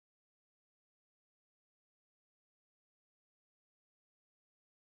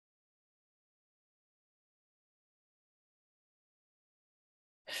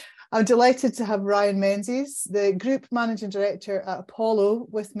I'm delighted to have Ryan Menzies, the Group Managing Director at Apollo,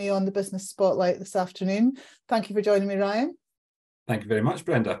 with me on the Business Spotlight this afternoon. Thank you for joining me, Ryan. Thank you very much,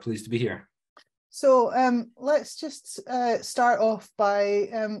 Brenda. Pleased to be here. So let's just start off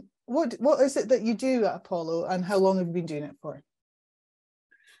by what is it that you do at Apollo and how long have you been doing it for?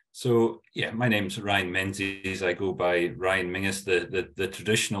 So yeah, my name's Ryan Menzies. I go by Ryan Mingus, the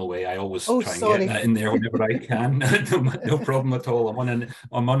traditional way. I always try and get that in there whenever I can. No problem at all.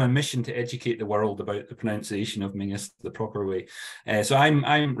 I'm on a mission to educate the world about the pronunciation of Mingus the proper way. So I'm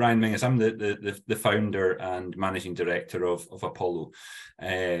Ryan Mingus. I'm the founder and managing director of Apollo.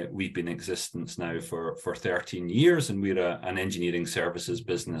 We've been in existence now for 13 years, and we're an engineering services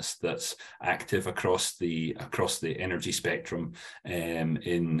business that's active across the energy spectrum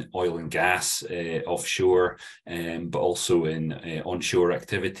in oil and gas, offshore, but also in onshore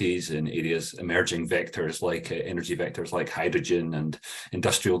activities in areas, emerging vectors like energy vectors like hydrogen and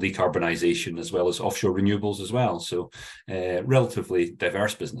industrial decarbonisation, as well as offshore renewables as well. So relatively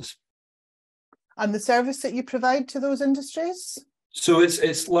diverse business. And the service that you provide to those industries? So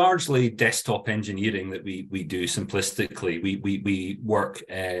it's largely desktop engineering that we do simplistically. We work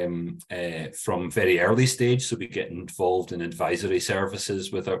from very early stage, so we get involved in advisory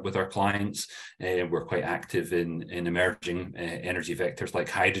services with our clients. We're quite active in emerging energy vectors like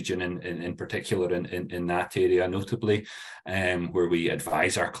hydrogen in particular in that area notably, where we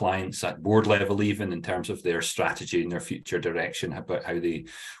advise our clients at board level even in terms of their strategy and their future direction about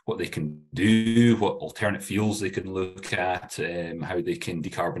what they can do, what alternate fuels they can look at, how they can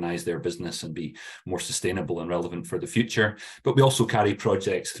decarbonize their business and be more sustainable and relevant for the future. But we also carry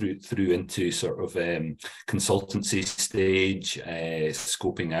projects through into sort of consultancy stage,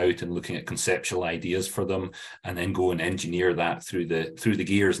 scoping out and looking at conceptual ideas for them, and then go and engineer that through the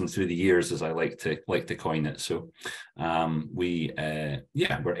gears and through the years, as I like to coin it. So we're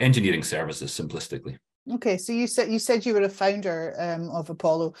engineering services simplistically. Okay, so you said you were a founder of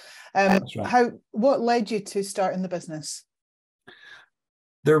Apollo. That's right. What led you to starting the business?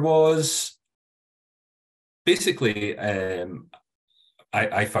 There was basically I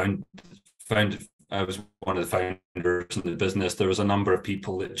found I was one of the founders in the business. There was a number of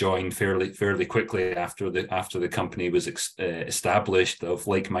people that joined fairly quickly after the company was established, of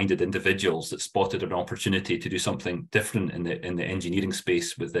like-minded individuals that spotted an opportunity to do something different in the engineering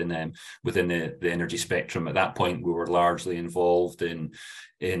space within the energy spectrum. At that point, we were largely involved in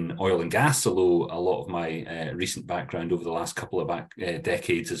oil and gas, although a lot of my recent background over the last couple of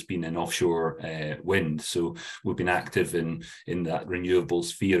decades has been in offshore wind. So we've been active in that renewable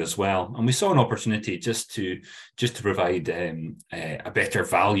sphere as well. And we saw an opportunity just to provide a better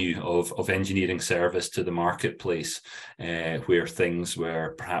value of engineering service to the marketplace, where things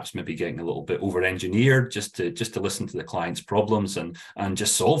were perhaps maybe getting a little bit over-engineered, just to listen to the client's problems and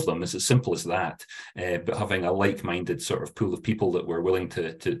just solve them. It's as simple as that. But having a like-minded sort of pool of people that were willing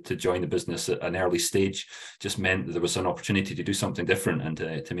to join the business at an early stage just meant that there was an opportunity to do something different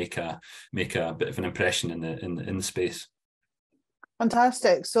and to make a bit of an impression in the space.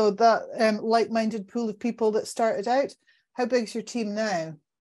 Fantastic. So that like-minded pool of people that started out, how big's your team now?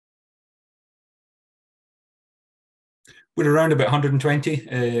 We're around about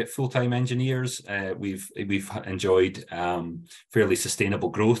 120 full-time engineers. We've enjoyed fairly sustainable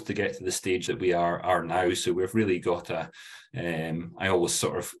growth to get to the stage that we are now. So we've really got I always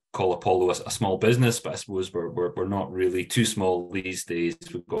sort of call Apollo a small business, but I suppose we're not really too small these days.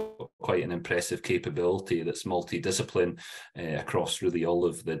 We've got quite an impressive capability that's multidiscipline across really all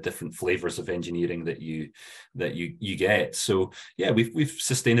of the different flavors of engineering that you get. So yeah, we've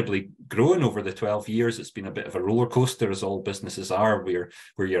sustainably grown over the 12 years. It's been a bit of a roller coaster, as all businesses are.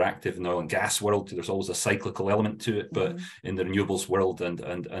 Where you're active in the oil and gas world, there's always a cyclical element to it, but in the renewables world and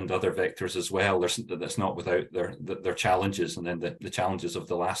other vectors as well, that's not without their challenges. And then the challenges of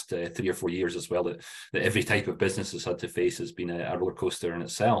the last 3 or 4 years as well, that every type of business has had to face, has been a roller coaster in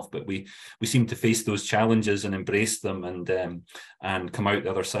itself. But we seem to face those challenges and embrace them and come out the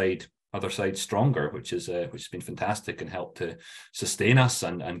other side stronger, which has been fantastic and helped to sustain us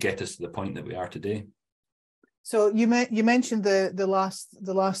and get us to the point that we are today. So you mentioned the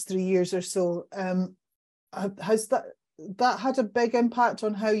last 3 years or so. Has that had a big impact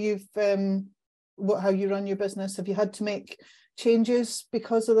on how you've how you run your business? Have you had to make changes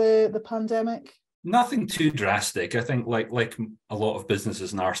because of the pandemic? Nothing too drastic. I think like a lot of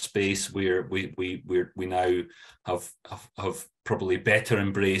businesses in our space, we now have probably better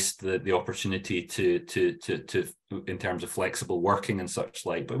embraced the opportunity to in terms of flexible working and such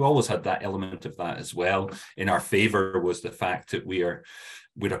like. But we've always had that element of that as well. In our favour was the fact that we're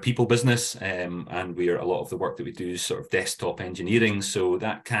a people business, and a lot of the work that we do is sort of desktop engineering, so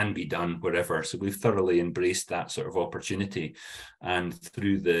that can be done wherever. So we've thoroughly embraced that sort of opportunity, and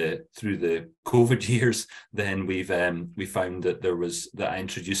through the COVID years, then we found that I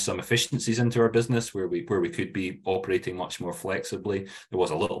introduced some efficiencies into our business where we could be operating much more flexibly. There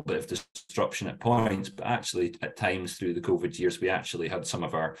was a little bit of disruption at points, but actually at times through the COVID years, we actually had some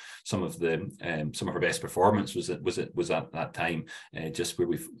of our best performance was at that time, just where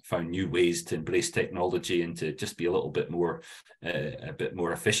we found new ways to embrace technology and to just be a little bit more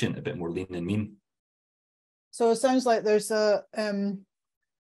efficient, a bit more lean and mean. So it sounds like there's a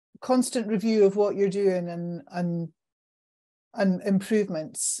constant review of what you're doing and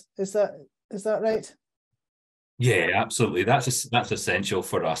improvements. Is that right? Yeah, absolutely. That's essential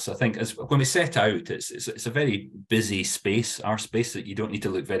for us. I think when we set out, it's a very busy space, our space, that you don't need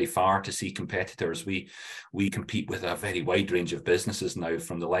to look very far to see competitors. We compete with a very wide range of businesses now,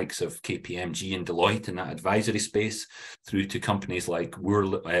 from the likes of KPMG and Deloitte in that advisory space, through to companies like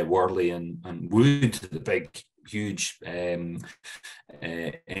Worley and Wood, the big, huge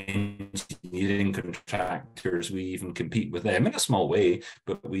engineering contractors. We even compete with them in a small way,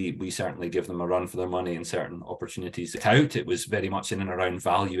 but we certainly give them a run for their money in certain opportunities. It was very much in and around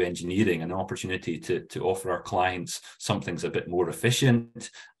value engineering, an opportunity to offer our clients something's a bit more efficient,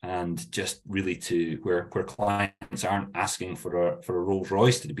 and just really to where clients aren't asking for a Rolls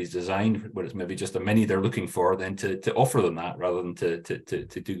Royce to be designed, where it's maybe just a Mini they're looking for, then to offer them that rather than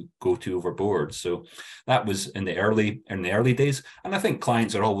to go too overboard. So that was in the early days, and I think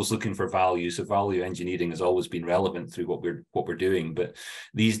clients are always looking for value. So value engineering has always been relevant through what we're doing. But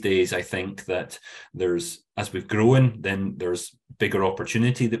these days, I think that as we've grown, then there's bigger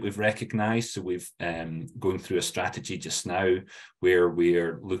opportunity that we've recognized. So we've going through a strategy just now where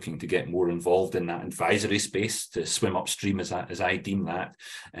we're looking to get more involved in that advisory space, to swim upstream as I deem that,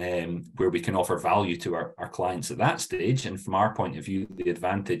 where we can offer value to our clients at that stage. And from our point of view, the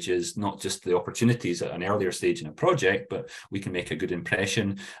advantage is not just the opportunities at an earlier stage in a project, but we can make a good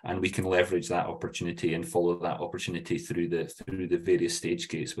impression, and we can leverage that opportunity and follow that opportunity through the various stage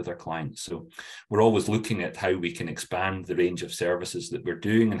gates with our clients. So we're always looking at how we can expand the range of services that we're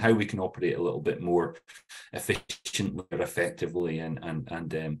doing and how we can operate a little bit more efficiently or effectively, and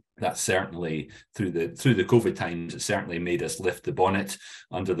that's certainly through the COVID times, it certainly made us lift the bonnet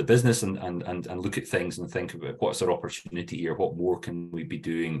under the business and look at things and think about what's our opportunity here, what more can we be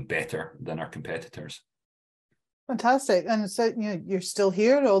doing better than our competitors. Fantastic. And so you're still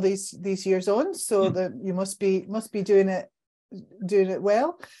here all these years on, so that you must be doing it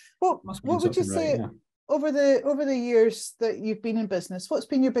well. What would you say, right, over the years that you've been in business, what's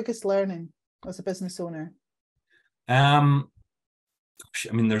been your biggest learning as a business owner?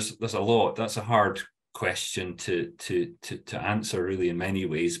 I mean, there's a lot. That's a hard question to answer, really, in many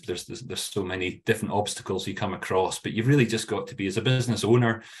ways. But there's so many different obstacles you come across. But you've really just got to be, as a business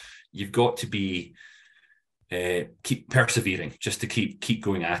owner, you've got to be keep persevering, just to keep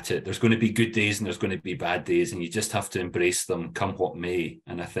going at it. There's going to be good days and there's going to be bad days, and you just have to embrace them, come what may.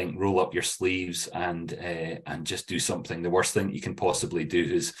 And I think roll up your sleeves and just do something. The worst thing you can possibly do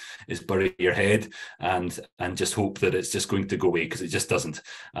is bury your head and just hope that it's just going to go away, because it just doesn't.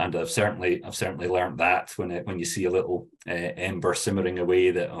 And I've certainly learned that when you see a little ember simmering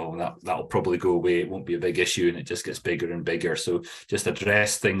away, that'll probably go away, it won't be a big issue, and it just gets bigger and bigger. So just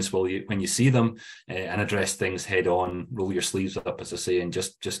address things when you see them, and address things head on, roll your sleeves up, as I say, and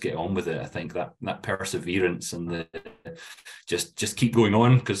just get on with it. I think that perseverance and just keep going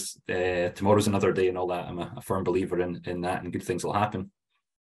on, because tomorrow's another day and all that. I'm a firm believer in that, and good things will happen.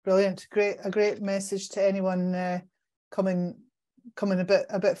 Brilliant. A great message to anyone coming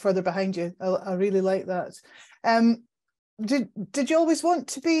a bit further behind you. I really like that. Did you always want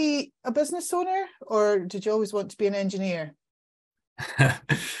to be a business owner, or did you always want to be an engineer?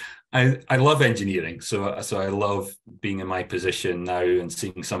 I love engineering, so I love being in my position now and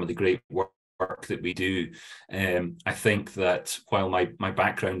seeing some of the great work that we do. I think that while my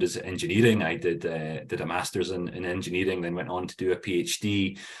background is engineering, I did a master's in engineering, then went on to do a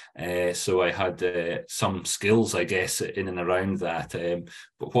PhD. So I had some skills, I guess, in and around that.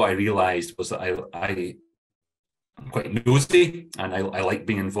 But what I realised was that I'm quite nosy, and I like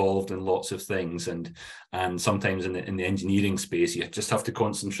being involved in lots of things, and sometimes in the engineering space you just have to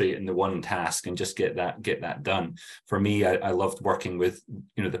concentrate in the one task and just get that done. For me, I loved working with,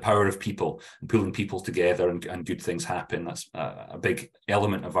 you know, the power of people and pulling people together, and good things happen. That's a big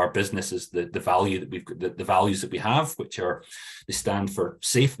element of our business, is the value that we've got, the values that we have, which are, they stand for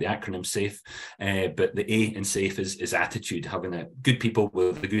SAFE, the acronym SAFE, but the A in SAFE is attitude. Having a good people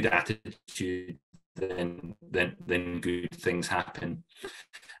with a good attitude, then good things happen.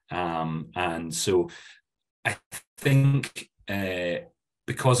 And so I think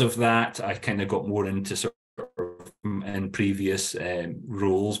because of that, I kind of got more into sort of in previous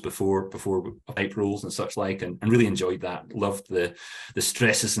roles before type roles and such like, and really enjoyed that. Loved the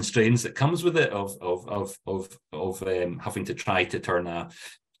stresses and strains that comes with it of having to try to turn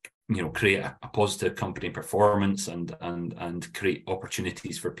create a positive company performance and create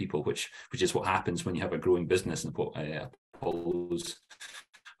opportunities for people, which is what happens when you have a growing business, and what Apollo's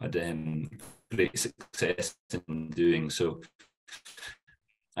had great success in doing. So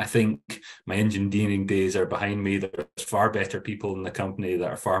I think my engineering days are behind me. There's far better people in the company that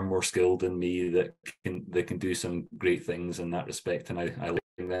are far more skilled than me, that can do some great things in that respect, and I like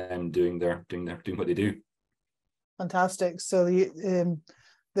them doing what they do. Fantastic. So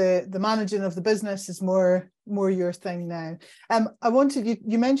the managing of the business is more your thing now. I wanted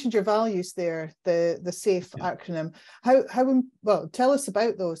you mentioned your values there, the SAFE acronym. How well, tell us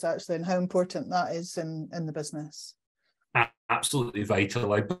about those actually, and how important that is in the business. Absolutely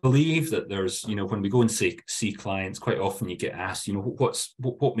vital. I believe that there's, when we go and see clients, quite often you get asked,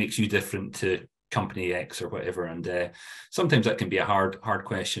 what makes you different to company X or whatever, and sometimes that can be a hard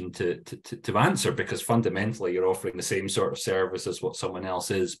question to answer, because fundamentally you're offering the same sort of service as what someone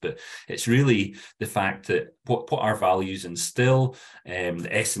else is. But it's really the fact that what our values instill. The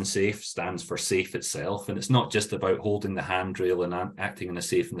S in SAFE stands for SAFE itself, and it's not just about holding the handrail and acting in a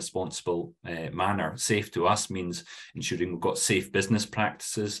safe and responsible manner. SAFE to us means ensuring we've got safe business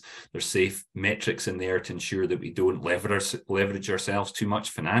practices. There's safe metrics in there to ensure that we don't leverage ourselves too much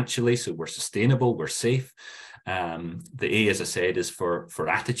financially, so we're sustainable, we're safe. The A, as I said, is for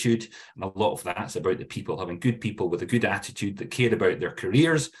attitude, and a lot of that's about the people, having good people with a good attitude that care about their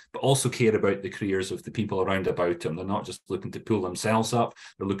careers, but also care about the careers of the people around about them. They're not just looking to pull themselves up,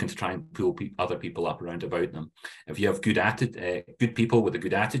 they're looking to try and pull other people up around about them. If you have good people with a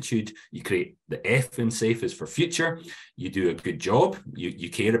good attitude, you create the F in SAFE is for future. You do a good job,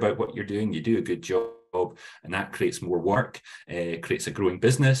 you care about what you're doing, you do a good job, and that creates more work, creates a growing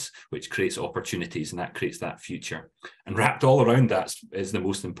business, which creates opportunities, and that creates that future. And wrapped all around that is the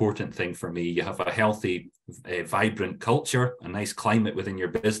most important thing for me. You have a healthy, vibrant culture, a nice climate within your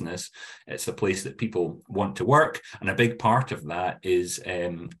business. It's a place that people want to work, and a big part of that is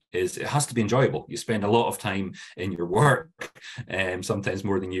it has to be enjoyable. You spend a lot of time in your work, sometimes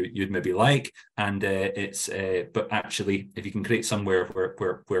more than you'd maybe like, and but actually, if you can create somewhere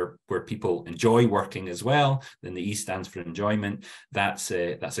where people enjoy working as well, then the E stands for enjoyment. That's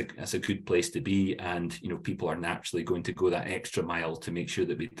a good place to be, and people are naturally going to go that extra mile to make sure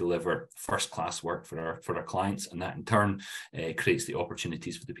that we deliver first-class work for our clients, and that in turn creates the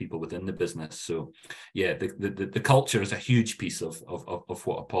opportunities for the people within the business. So yeah, the culture is a huge piece of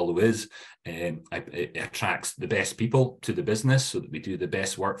what Apollo is. It attracts the best people to the business so that we do the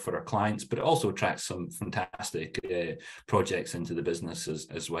best work for our clients, but it also attracts some fantastic projects into the business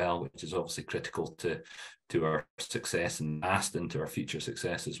as well, which is obviously critical to our success and past and to our future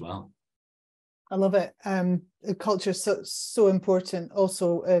success as well. I love it. Culture is so important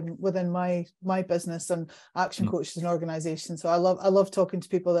also within my business, and ActionCOACH is an organization. So I love talking to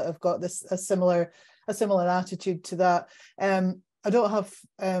people that have got a similar attitude to that. I don't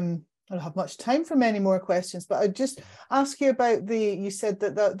have much time for many more questions, but I'd just ask you about you said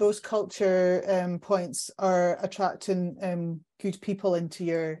that those culture points are attracting good people into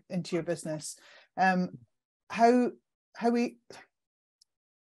your business.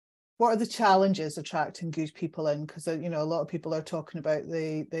 What are the challenges attracting good people in? Because a lot of people are talking about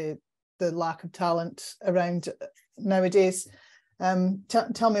the lack of talent around nowadays.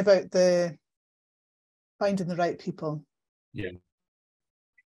 Tell me about the finding the right people. Yeah.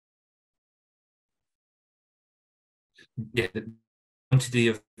 Yeah, the quantity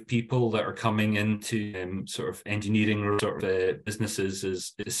of people that are coming into sort of engineering or sort of businesses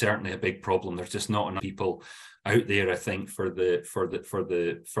is certainly a big problem. There's just not enough people out there, I think, for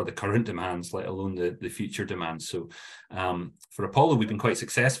the current demands, let alone the future demands. So for Apollo, we've been quite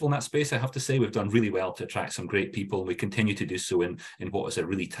successful in that space, I have to say. We've done really well to attract some great people, and we continue to do so in what is a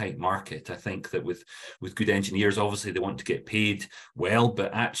really tight market. I think that with good engineers, obviously they want to get paid well,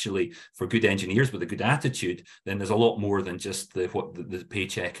 but actually for good engineers with a good attitude, then there's a lot more than just the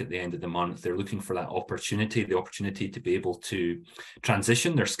paycheck at the end of the month. They're looking for that opportunity, the opportunity to be able to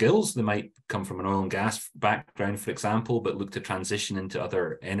transition their skills. They might come from an oil and gas background, for example, but look to transition into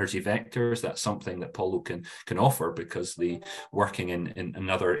other energy vectors. That's something that Apollo can offer, because the working in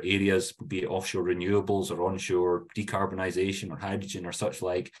other areas, be it offshore renewables or onshore decarbonisation or hydrogen or such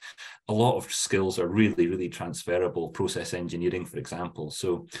like, a lot of skills are really, really transferable. Process engineering, for example.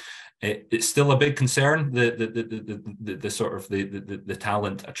 So it's still a big concern, the sort of the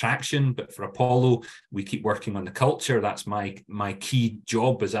talent attraction. But for Apollo, we keep working on the culture. That's my key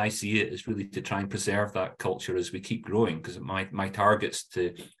job, as I see it, is really to try and preserve that culture as we keep growing. Because my targets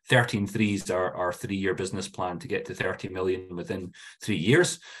to 13.3s are our 3-year business plan to get to 30 million within 3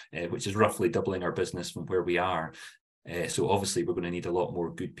 years, which is roughly doubling our business from where we are. So obviously we're going to need a lot more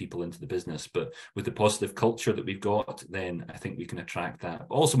good people into the business, but with the positive culture that we've got, then I think we can attract that.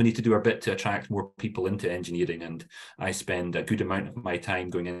 Also, we need to do our bit to attract more people into engineering, and I spend a good amount of my time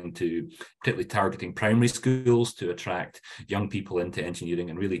going into particularly targeting primary schools to attract young people into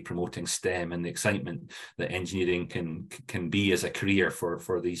engineering and really promoting STEM and the excitement that engineering can be as a career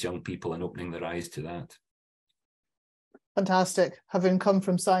for these young people, and opening their eyes to that. Fantastic. Having come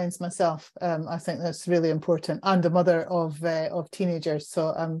from science myself, I think that's really important, and a mother of teenagers.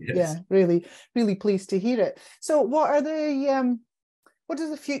 So yes. Yeah, really, really pleased to hear it. So what does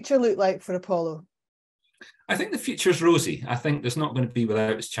the future look like for Apollo? I think the future's rosy. I think there's not going to be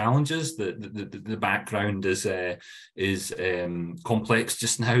without its challenges. The background is complex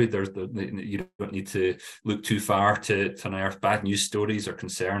just now. You don't need to look too far to unearth bad news stories or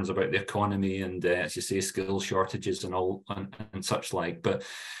concerns about the economy and, as you say, skill shortages and all and such like. But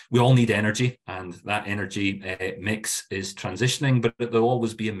we all need energy, and that energy mix is transitioning, but there'll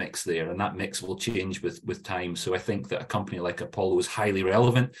always be a mix there, and that mix will change with time. So I think that a company like Apollo is highly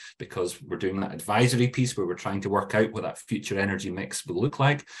relevant, because we're doing that advisory piece where we're trying to work out what that future energy mix will look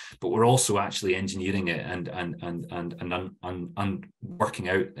like, but we're also actually engineering it and working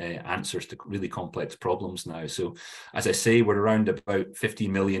out answers to really complex problems now. So as I say, we're around about 50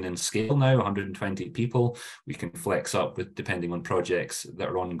 million in scale now, 120 people. We can flex up with depending on projects that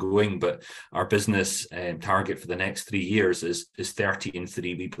are ongoing, but our business target for the next 3 years is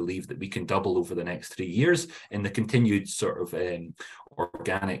 13.3. We believe that we can double over the next 3 years in the continued sort of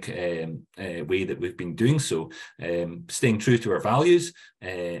organic way that we've been doing so, staying true to our values,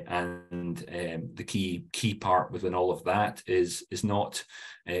 and the key part within all of that is not,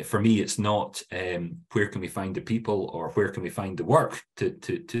 for me, it's not where can we find the people or where can we find the work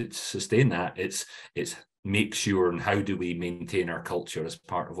to sustain that. It's make sure and how do we maintain our culture as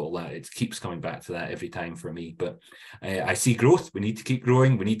part of all that. It keeps coming back to that every time for me. But I see growth. We need to keep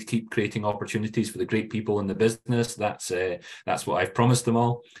growing. We need to keep creating opportunities for the great people in the business. That's what I've promised them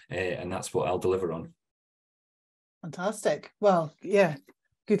all, and that's what I'll deliver on. Fantastic. Well, yeah,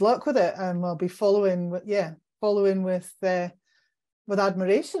 good luck with it, and we'll be following with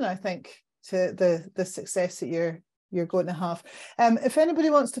admiration, I think, to the success that you're going to have. If anybody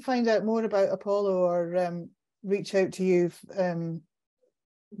wants to find out more about Apollo or reach out to you,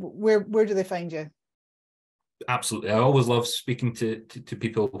 where do they find you? Absolutely. I always love speaking to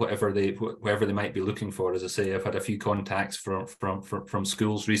people, whatever they might be looking for. As I say, I've had a few contacts from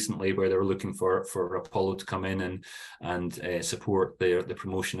schools recently where they were looking for Apollo to come in and support the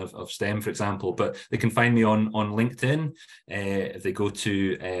promotion of STEM, for example. But they can find me on LinkedIn. If they go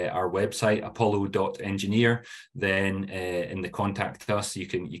to our website, apollo.engineer, then in the contact us, you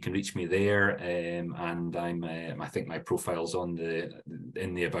can reach me there. And I think my profile's in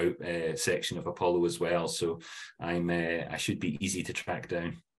the about section of Apollo as well. So I should be easy to track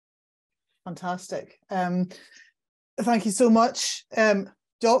down. Fantastic. Thank you so much,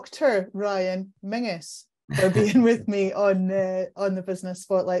 Dr. Ryan Menzies, for being with me on the Business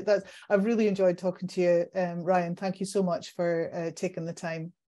Spotlight. I've really enjoyed talking to you, Ryan. Thank you so much for taking the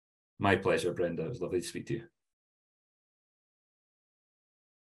time. My pleasure, Brenda. It was lovely to speak to you.